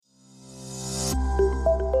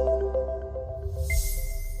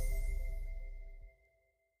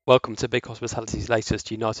Welcome to Big Hospitality's latest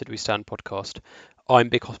United We Stand podcast. I'm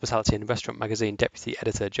Big Hospitality and Restaurant Magazine Deputy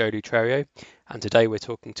Editor Joe Lutrerio, and today we're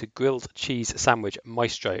talking to grilled cheese sandwich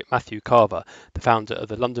maestro Matthew Carver, the founder of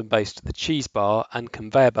the London-based The Cheese Bar and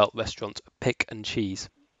conveyor belt restaurant Pick and Cheese.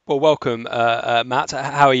 Well, welcome, Matt.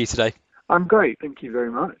 How are you today? I'm great, thank you very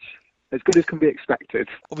much. As good as can be expected.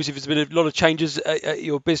 Obviously, there's been a lot of changes at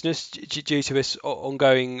your business due to this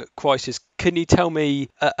ongoing crisis. Can you tell me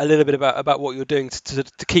a little bit about what you're doing to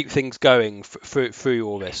keep things going through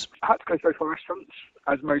all this? I had to go social restaurants,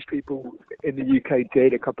 as most people in the UK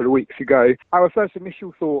did a couple of weeks ago. Our first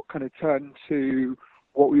initial thought kind of turned to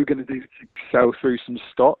what we were going to do to sell through some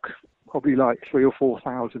stock, probably like £3,000 or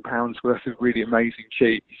 £4,000 worth of really amazing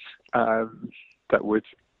cheese that would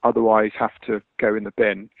otherwise have to go in the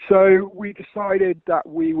bin. So we decided that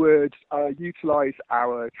we would utilise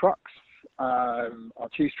our trucks, our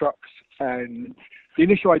cheese trucks, and the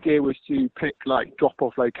initial idea was to pick like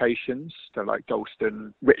drop-off locations, so like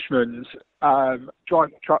Dalston, Richmond, drive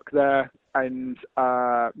the truck there and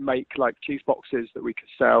make like cheese boxes that we could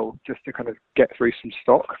sell just to kind of get through some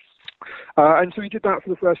stock. And so we did that for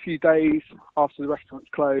the first few days after the restaurants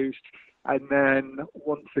closed. And then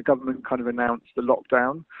once the government kind of announced the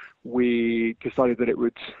lockdown, we decided that it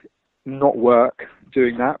would not work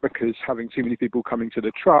doing that because having too many people coming to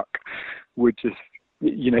the truck would just,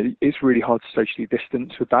 it's really hard to socially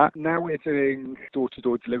distance with that. Now we're doing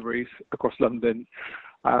door-to-door deliveries across London,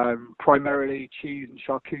 primarily cheese and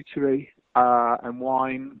charcuterie and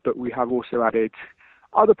wine, but we have also added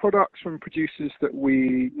other products from producers that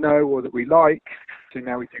we know or that we like. So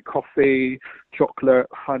now we do coffee, chocolate,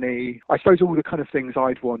 honey. I suppose all the kind of things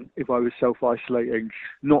I'd want if I was self-isolating.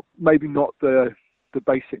 Maybe not the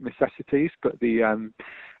basic necessities, but the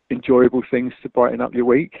enjoyable things to brighten up your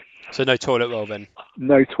week. So no toilet roll then?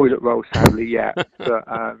 No toilet roll, sadly, yet. But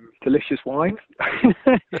delicious wine.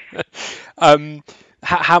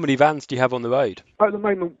 How many vans do you have on the road? At the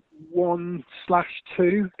moment,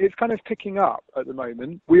 1/2. It's kind of picking up at the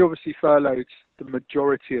moment. We obviously furloughed the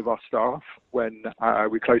majority of our staff when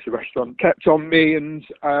we closed the restaurant. Kept on me and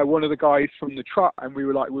one of the guys from the truck, and we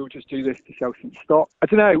were like, we'll just do this to sell some stock. I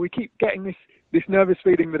don't know, we keep getting this nervous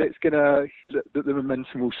feeling that that the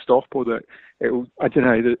momentum will stop, or that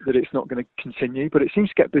that it's not going to continue. But it seems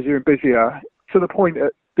to get busier and busier to the point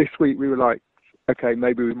that this week we were like, okay,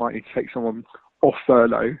 maybe we might need to take someone off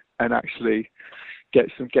furlough and actually get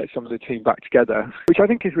some of the team back together, which I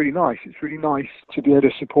think is really nice. It's really nice to be able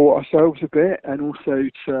to support ourselves a bit, and also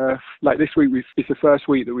to, like, this week it's the first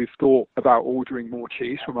week that we've thought about ordering more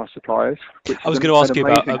cheese from our suppliers. I was going to ask you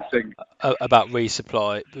about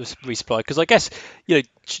resupply, because I guess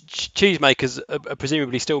cheese makers are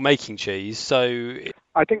presumably still making cheese. So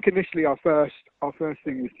I think initially our first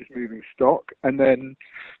thing was just moving stock, and then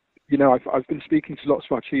I've been speaking to lots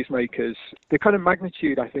of our cheese makers. The kind of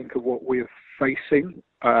magnitude, I think, of what we're facing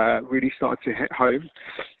really started to hit home.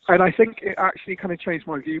 And I think it actually kind of changed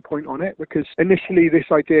my viewpoint on it, because initially this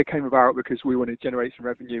idea came about because we wanted to generate some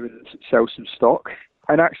revenue and sell some stock.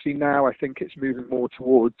 And actually now I think it's moving more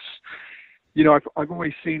towards, I've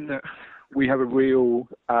always seen that we have a real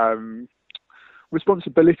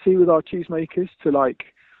responsibility with our cheese makers to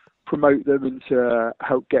like promote them and to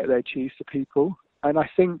help get their cheese to people. And I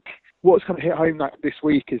think what's kind of hit home this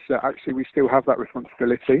week is that actually we still have that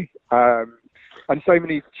responsibility. And so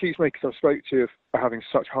many cheesemakers I've spoke to are having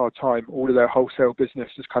such a hard time. All of their wholesale business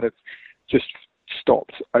has kind of just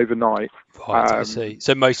stopped overnight. Right, I see.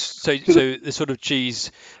 So the sort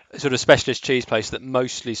of specialist cheese place that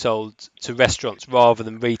mostly sold to restaurants rather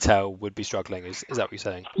than retail would be struggling. Is that what you're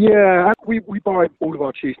saying? Yeah, we buy all of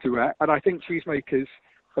our cheese direct, and I think cheesemakers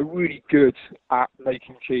are really good at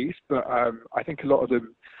making cheese, but I think a lot of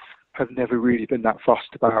them have never really been that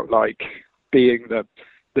fussed about like being the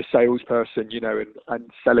salesperson, and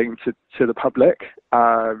selling to the public.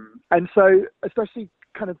 And so especially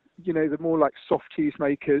kind of, the more like soft cheese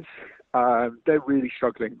makers, they're really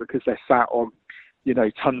struggling because they're sat on,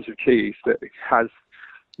 tons of cheese that has,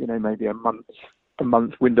 maybe a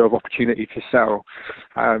month window of opportunity to sell.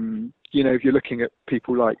 If you're looking at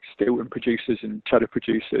people like Stilton producers and cheddar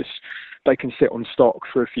producers, they can sit on stock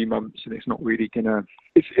for a few months and it's not really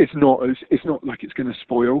it's not like it's gonna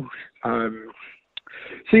spoil.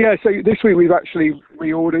 So this week we've actually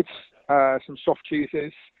reordered some soft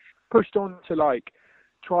cheeses, pushed on to like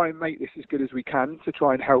try and make this as good as we can to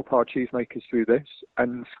try and help our cheesemakers through this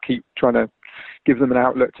and keep trying to give them an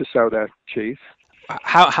outlet to sell their cheese.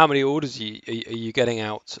 How many orders are you getting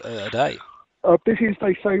out a day? Busiest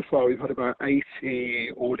day so far, we've had about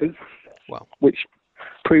 80 orders. Wow. Which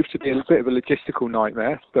proved to be a bit of a logistical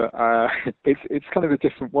nightmare, but it's kind of a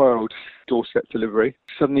different world, doorstep delivery.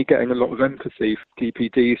 Suddenly getting a lot of empathy for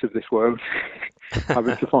DPDs of this world,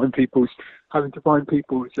 having to find people's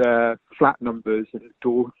flat numbers and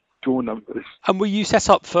door numbers. And were you set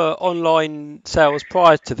up for online sales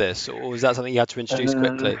prior to this, or was that something you had to introduce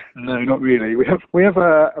quickly? No, not really. We have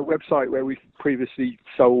a website where we've previously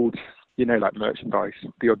sold, like merchandise,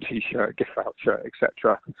 the odd T-shirt, gift voucher,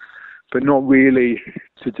 etc. But not really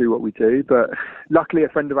to do what we do. But luckily, a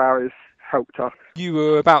friend of ours helped us. You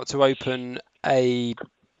were about to open a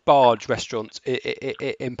barge restaurant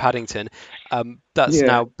in Paddington. That's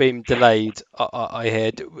now been delayed, I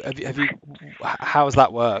hear. Have you? How has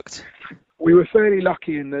that worked? We were fairly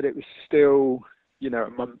lucky in that it was still, a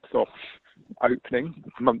month off opening,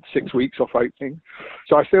 6 weeks off opening.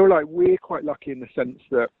 So I feel like we're quite lucky in the sense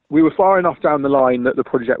that we were far enough down the line that the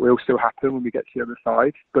project will still happen when we get to the other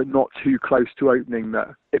side, but not too close to opening that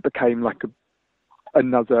it became like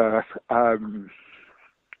another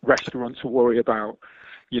restaurant to worry about,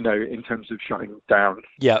 in terms of shutting down.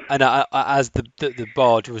 Yeah, and as the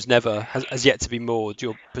barge has yet to be moored,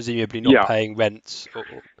 you're presumably not paying rent.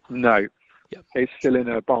 No. Yeah. It's still in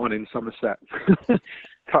a barn in Somerset,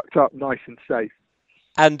 tucked up nice and safe.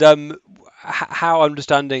 And how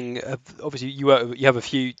understanding obviously you have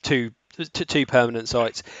two permanent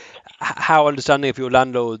sites. How understanding of your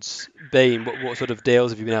landlords been? What sort of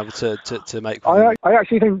deals have you been able to make? I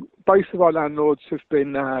actually think both of our landlords have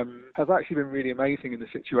actually been really amazing in the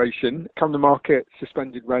situation. Come to market,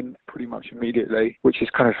 suspended rent pretty much immediately, which is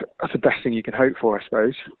that's the best thing you can hope for, I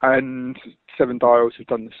suppose. And Seven Dials have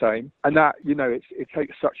done the same. And that, it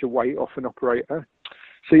takes such a weight off an operator.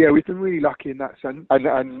 So yeah, we've been really lucky in that sense.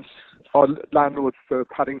 And our landlords for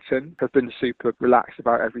Paddington have been super relaxed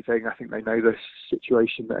about everything. I think they know the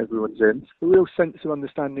situation that everyone's in. A real sense of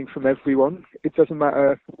understanding from everyone. It doesn't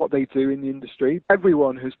matter what they do in the industry.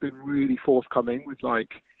 Everyone has been really forthcoming with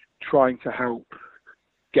trying to help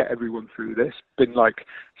get everyone through this. Been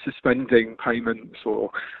suspending payments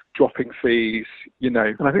or dropping fees, and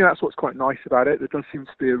I think that's what's quite nice about it. There does seem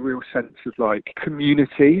to be a real sense of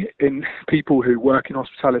community in people who work in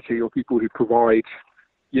hospitality or people who provide,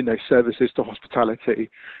 services to hospitality,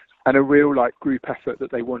 and a real group effort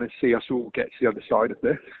that they want to see us all get to the other side of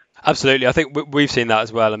this. Absolutely, I think we've seen that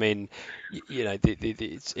as well. I mean,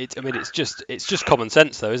 it's just common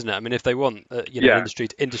sense, though, isn't it? I mean, if they want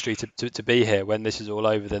industry to be here when this is all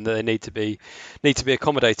over, then they need to be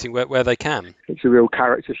accommodating where they can. It's a real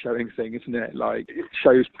character showing thing, isn't it? It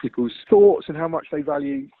shows people's thoughts and how much they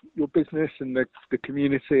value your business and the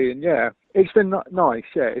community. And it's been nice.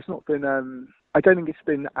 Yeah, it's not been. I don't think it's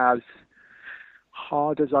been as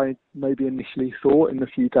hard as I maybe initially thought in the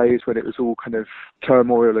few days when it was all kind of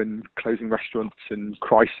turmoil and closing restaurants and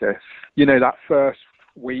crisis. That first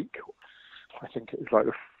week, I think it was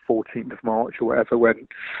the 14th of March or whatever, when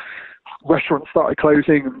restaurants started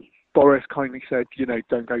closing and Boris kindly said,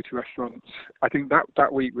 don't go to restaurants. I think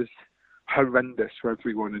that week was horrendous for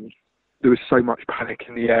everyone, and there was so much panic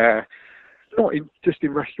in the air. Not just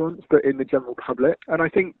in restaurants, but in the general public. And I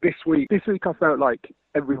think this week I felt like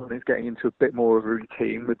everyone is getting into a bit more of a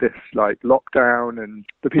routine with this lockdown, and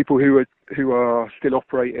the people who are still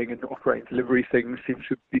operating and operating delivery things seem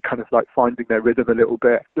to be finding their rhythm a little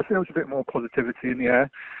bit. There feels a bit more positivity in the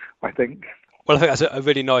air, I think. Well, I think that's a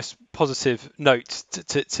really nice positive note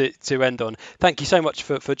to end on. Thank you so much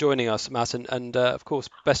for joining us, Matt, and of course,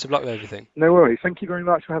 best of luck with everything. No worries. Thank you very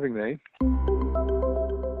much for having me.